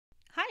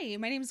Hi,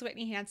 my name is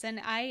Whitney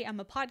Hansen. I am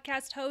a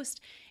podcast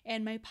host,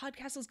 and my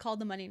podcast is called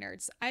The Money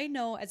Nerds. I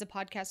know as a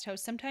podcast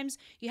host, sometimes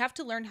you have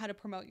to learn how to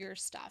promote your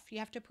stuff. You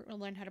have to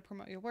learn how to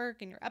promote your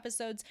work and your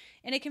episodes,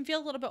 and it can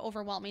feel a little bit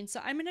overwhelming.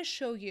 So I'm going to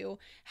show you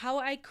how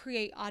I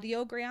create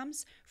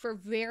audiograms for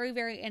very,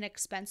 very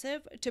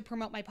inexpensive to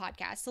promote my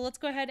podcast. So let's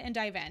go ahead and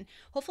dive in.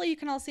 Hopefully you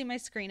can all see my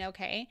screen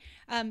okay.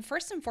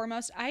 First and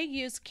foremost, I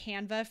use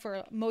Canva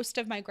for most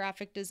of my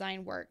graphic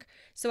design work.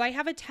 So I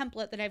have a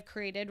template that I've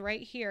created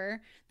right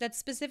here that's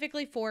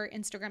specifically for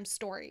Instagram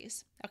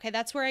stories. Okay,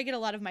 that's where I get a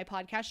lot of my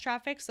podcast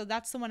traffic. So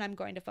that's the one I'm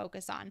going to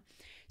focus on.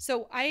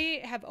 So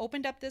I have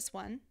opened up this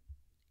one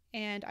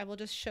and I will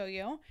just show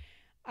you.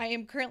 I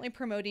am currently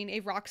promoting a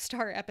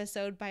Rockstar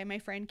episode by my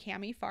friend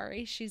Cami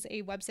Fari. She's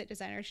a website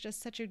designer. She does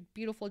such a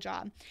beautiful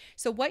job.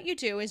 So what you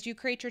do is you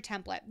create your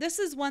template. This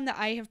is one that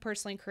I have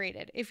personally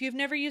created. If you've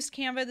never used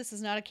Canva, this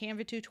is not a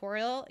Canva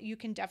tutorial. You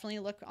can definitely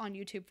look on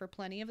YouTube for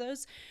plenty of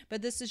those,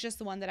 but this is just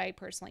the one that I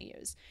personally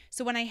use.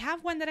 So when I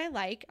have one that I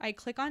like, I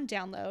click on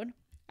download.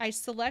 I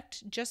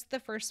select just the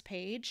first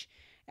page,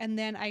 and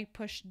then I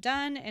push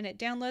done, and it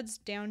downloads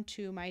down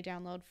to my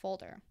download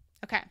folder.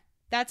 Okay.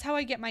 That's how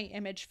I get my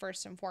image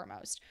first and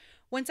foremost.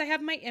 Once I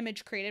have my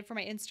image created for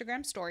my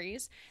Instagram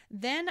stories,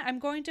 then I'm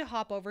going to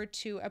hop over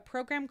to a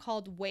program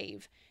called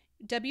Wave,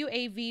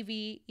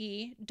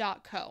 wavve.co,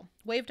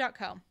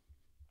 wave.co.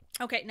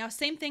 Okay, now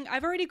same thing.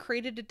 I've already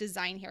created a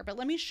design here, but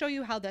let me show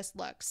you how this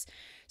looks.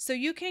 So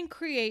you can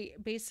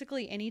create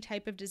basically any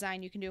type of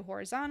design. You can do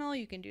horizontal,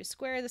 you can do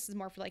square. This is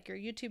more for like your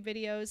YouTube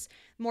videos,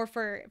 more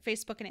for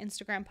Facebook and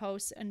Instagram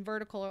posts, and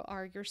vertical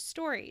are your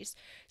stories.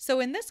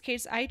 So in this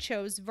case, I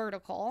chose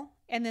vertical,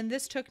 and then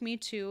this took me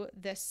to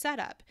this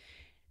setup.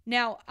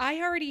 Now,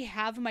 I already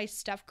have my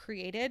stuff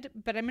created,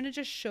 but I'm going to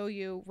just show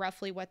you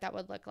roughly what that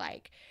would look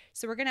like.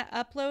 So we're going to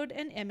upload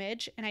an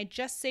image, and I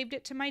just saved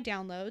it to my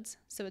downloads,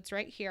 so it's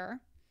right here.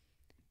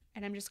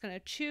 And I'm just going to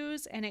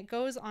choose, and it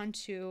goes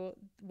onto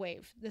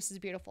Wave. This is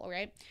beautiful,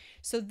 right?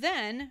 So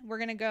then we're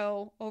going to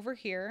go over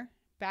here,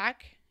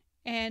 back,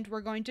 and we're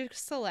going to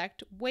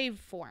select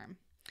waveform.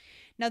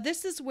 Now,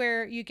 this is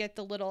where you get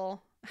the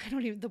little...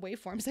 the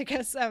waveforms, I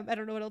guess. I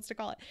don't know what else to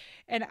call it.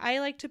 And I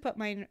like to put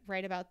mine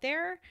right about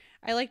there.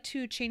 I like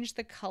to change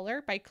the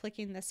color by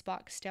clicking this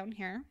box down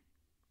here.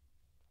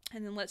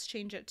 And then let's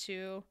change it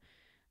to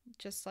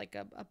just like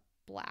a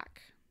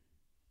black.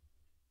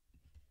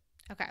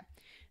 Okay.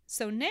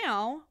 So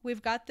now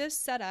we've got this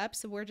set up.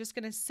 So we're just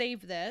going to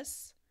save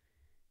this.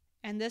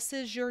 And this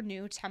is your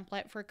new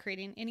template for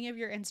creating any of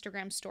your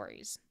Instagram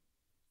stories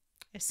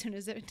as soon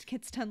as it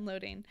gets done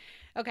loading.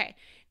 Okay,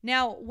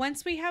 now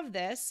once we have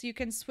this, you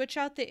can switch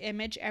out the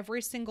image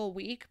every single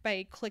week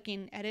by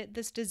clicking edit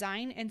this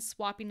design and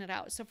swapping it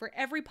out. So for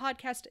every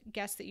podcast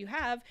guest that you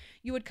have,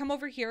 you would come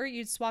over here,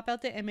 you'd swap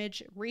out the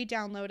image,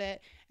 re-download it,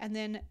 and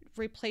then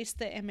replace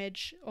the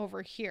image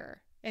over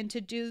here. And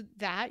to do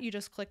that, you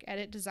just click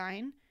edit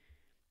design,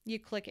 you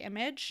click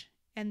image,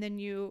 and then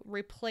you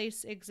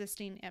replace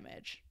existing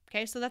image.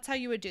 Okay, so that's how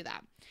you would do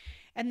that.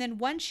 And then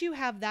once you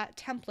have that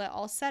template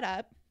all set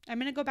up, I'm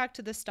going to go back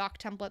to the stock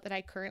template that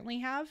I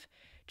currently have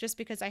just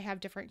because I have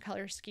different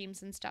color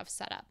schemes and stuff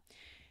set up.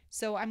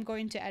 So I'm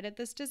going to edit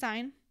this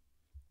design.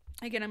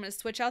 Again, I'm going to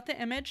switch out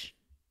the image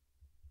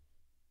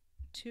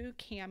to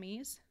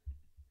Cami's.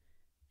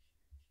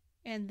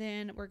 And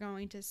then we're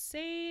going to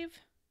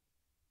save.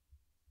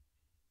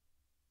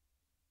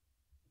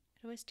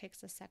 It always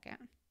takes a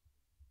second.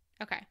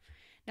 Okay.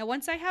 Now,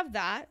 once I have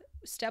that,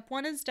 step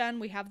one is done.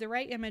 We have the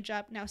right image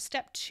up. Now,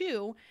 step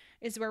two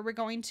is where we're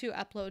going to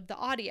upload the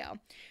audio.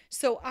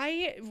 So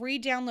I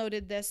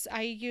re-downloaded this.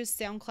 I use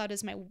SoundCloud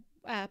as my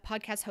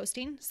podcast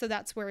hosting. So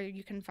that's where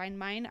you can find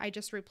mine. I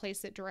just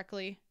replaced it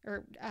directly,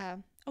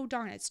 oh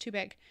darn, it's too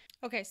big.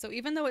 Okay, so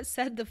even though it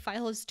said the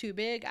file is too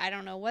big, I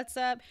don't know what's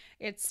up,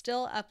 it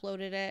still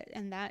uploaded it,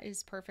 and that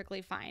is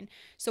perfectly fine.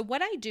 So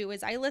what I do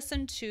is I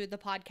listen to the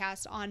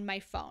podcast on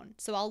my phone.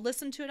 So I'll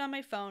listen to it on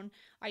my phone,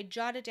 I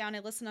jot it down, I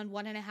listen on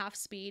 1.5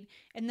 speed,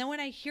 and then when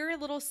I hear a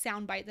little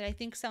soundbite that I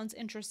think sounds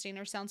interesting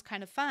or sounds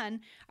kind of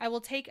fun, I will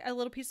take a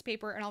little piece of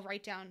paper and I'll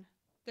write down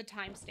the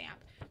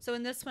timestamp. So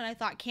in this one, I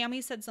thought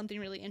Cami said something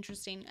really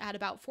interesting at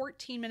about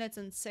 14 minutes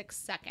and 6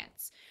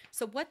 seconds.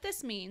 So what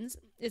this means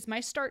is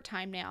my start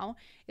time now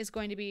is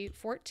going to be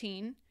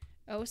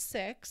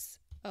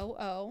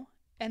 14:06:00,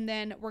 and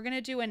then we're going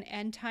to do an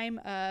end time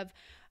of,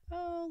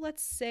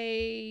 let's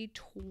say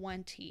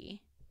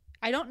 20.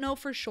 I don't know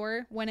for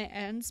sure when it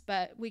ends,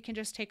 but we can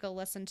just take a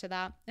listen to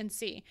that and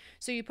see.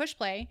 So you push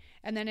play,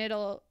 and then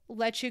it'll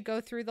let you go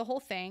through the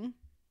whole thing.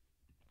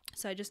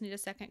 So I just need a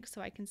second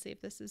so I can see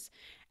if this is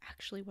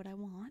actually what I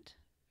want.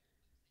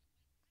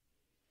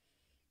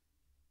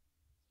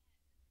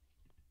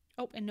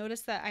 Oh, and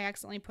notice that I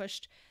accidentally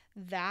pushed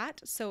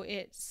that, so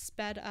it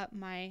sped up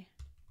it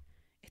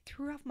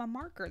threw off my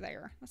marker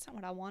there. That's not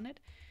what I wanted.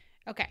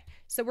 Okay,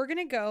 so we're going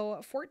to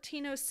go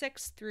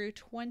 1406 through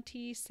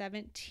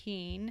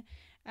 2017,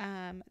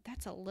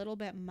 That's a little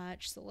bit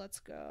much, so let's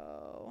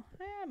go.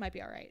 It might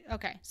be all right.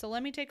 Okay, so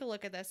let me take a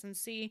look at this and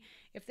see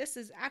if this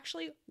is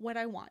actually what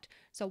I want.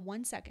 So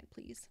 1 second,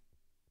 please.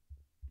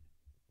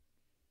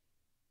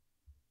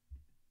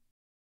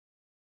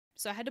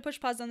 So I had to push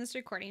pause on this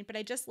recording, but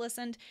I just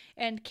listened,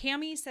 and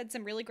Cami said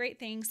some really great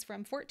things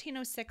from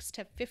 1406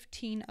 to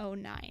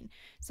 1509.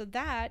 So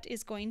that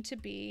is going to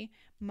be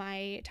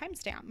my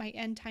timestamp, my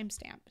end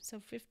timestamp.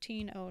 So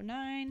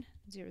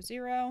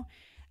 1509:00.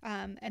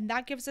 And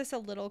that gives us a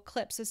little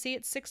clip. So see,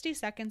 it's 60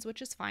 seconds,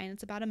 which is fine.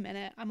 It's about a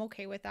minute. I'm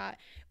okay with that.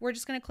 We're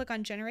just going to click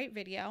on generate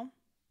video,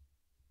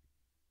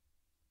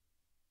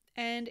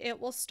 and it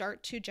will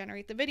start to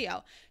generate the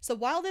video. So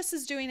while this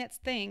is doing its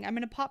thing, I'm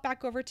going to pop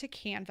back over to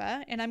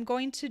Canva, and I'm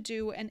going to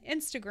do an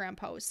Instagram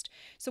post.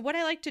 So what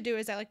I like to do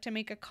is I like to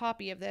make a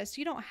copy of this.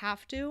 You don't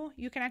have to.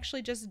 You can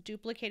actually just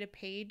duplicate a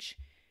page.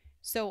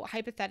 So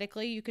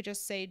hypothetically, you could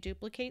just say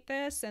duplicate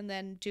this and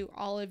then do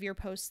all of your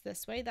posts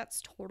this way.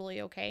 That's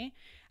totally okay.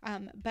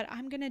 But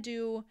I'm going to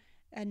do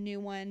a new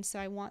one. So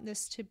I want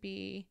this to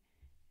be,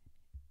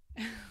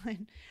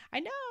 I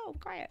know,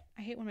 quiet.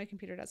 I hate when my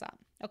computer does that.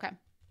 Okay.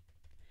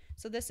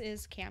 So this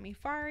is Cami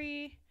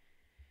Fari,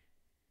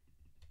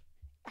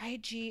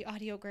 IG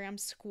Audiogram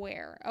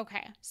Square.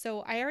 Okay, so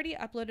I already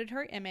uploaded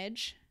her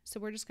image. So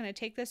we're just going to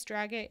take this,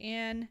 drag it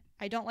in.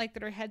 I don't like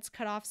that her head's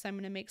cut off, so I'm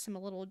going to make some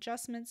little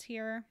adjustments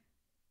here.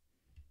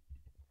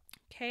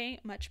 Okay,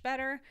 much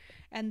better.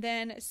 And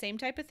then same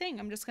type of thing.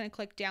 I'm just going to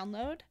click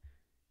download.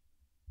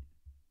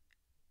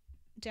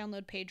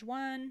 Download page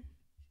 1.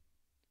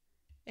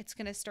 It's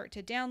going to start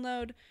to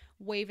download.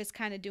 Wave is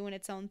kind of doing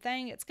its own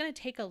thing. It's going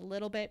to take a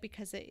little bit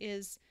because it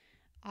is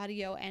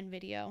audio and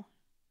video.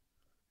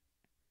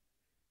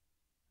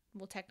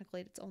 Well,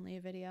 technically it's only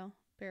a video.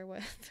 Bear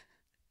with.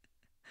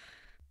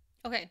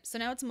 Okay, so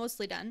now it's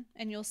mostly done,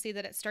 and you'll see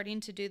that it's starting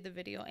to do the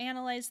video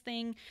analyze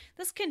thing.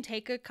 This can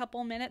take a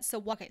couple minutes.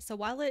 So, okay, so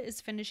while it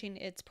is finishing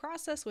its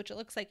process, which it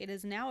looks like it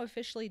is now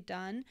officially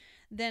done,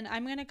 then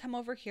I'm going to come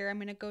over here. I'm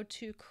going to go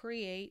to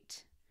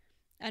create.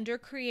 Under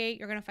create,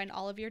 you're going to find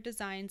all of your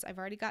designs. I've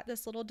already got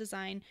this little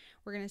design.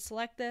 We're going to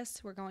select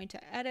this. We're going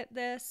to edit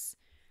this.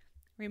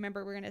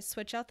 Remember, we're going to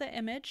switch out the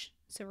image.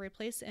 So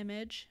replace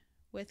image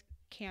with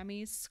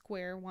Cami's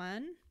square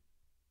one.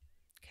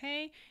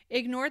 Okay.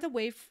 Ignore the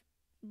wave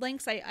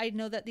links. I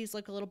know that these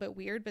look a little bit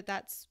weird, but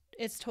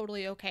it's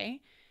totally okay.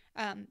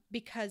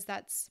 Because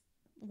that's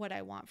what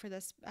I want for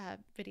this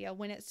video.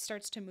 When it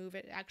starts to move,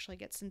 it actually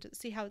gets into,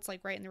 see how it's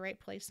like right in the right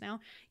place now?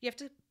 You have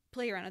to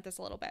play around with this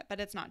a little bit,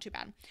 but it's not too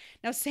bad.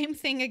 Now, same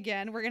thing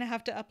again. We're going to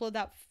have to upload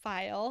that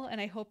file,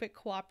 and I hope it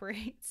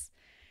cooperates.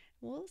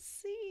 We'll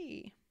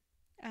see.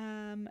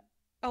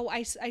 Oh,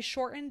 I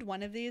shortened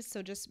one of these,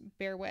 so just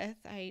bear with.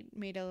 I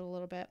made it a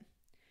little bit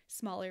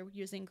smaller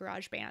using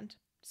GarageBand,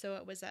 so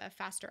it was a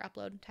faster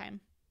upload time.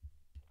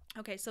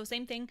 Okay, so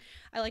same thing.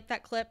 I like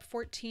that clip,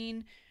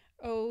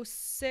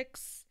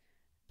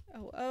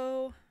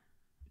 1406:00.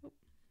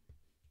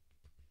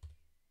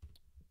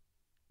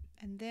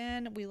 And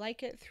then we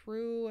like it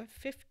through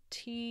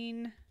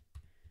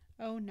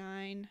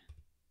 1509.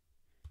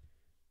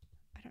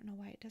 I don't know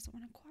why it doesn't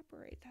want to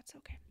cooperate. That's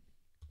okay.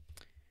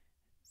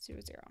 00.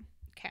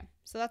 Okay,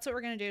 so that's what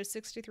we're going to do.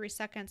 63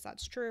 seconds.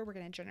 That's true. We're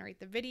going to generate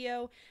the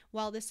video.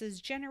 While this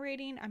is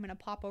generating, I'm going to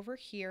pop over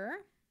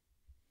here.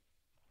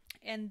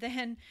 And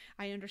then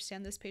I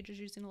understand this page is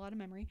using a lot of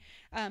memory.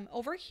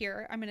 Over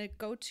here, I'm going to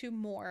go to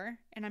more,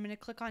 and I'm going to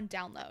click on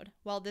download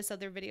while this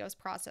other video is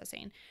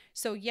processing.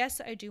 So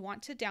yes, I do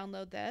want to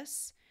download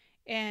this,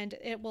 and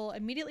it will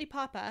immediately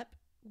pop up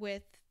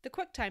with the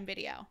QuickTime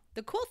video.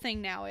 The cool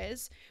thing now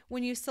is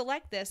when you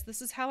select this,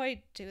 this is how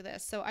I do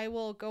this. So I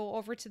will go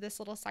over to this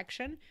little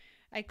section.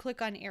 I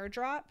click on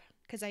AirDrop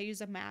because I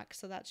use a Mac,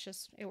 so that's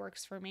just, it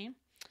works for me.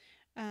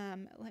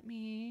 Let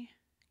me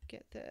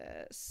get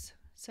this.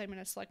 So I'm going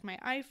to select my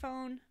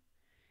iPhone. It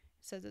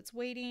says it's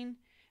waiting.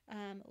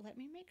 Let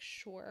me make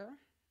sure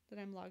that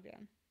I'm logged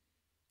in.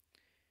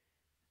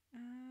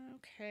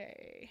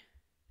 Okay.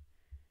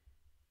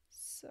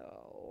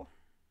 So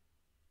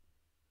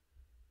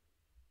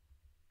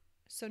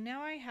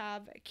now I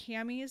have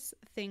Cami's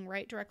thing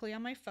right directly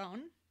on my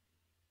phone.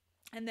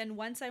 And then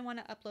once I want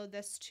to upload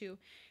this to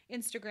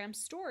Instagram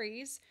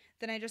stories,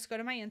 then I just go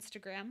to my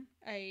Instagram.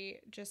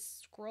 I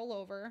just scroll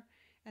over,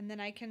 and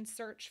then I can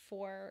search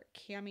for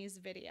Cami's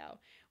video.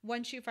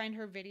 Once you find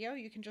her video,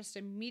 you can just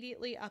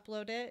immediately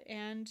upload it,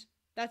 and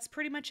that's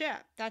pretty much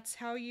it. That's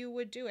how you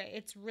would do it.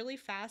 It's really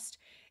fast.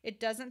 It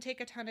doesn't take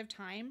a ton of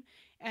time,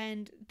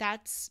 and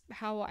that's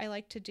how I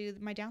like to do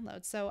my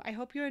downloads. So I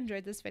hope you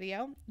enjoyed this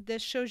video.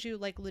 This shows you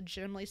like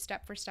legitimately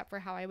step for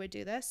how I would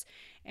do this.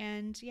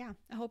 And yeah,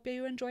 I hope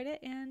you enjoyed it,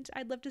 and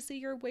I'd love to see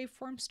your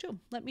waveforms too.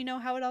 Let me know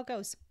how it all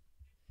goes.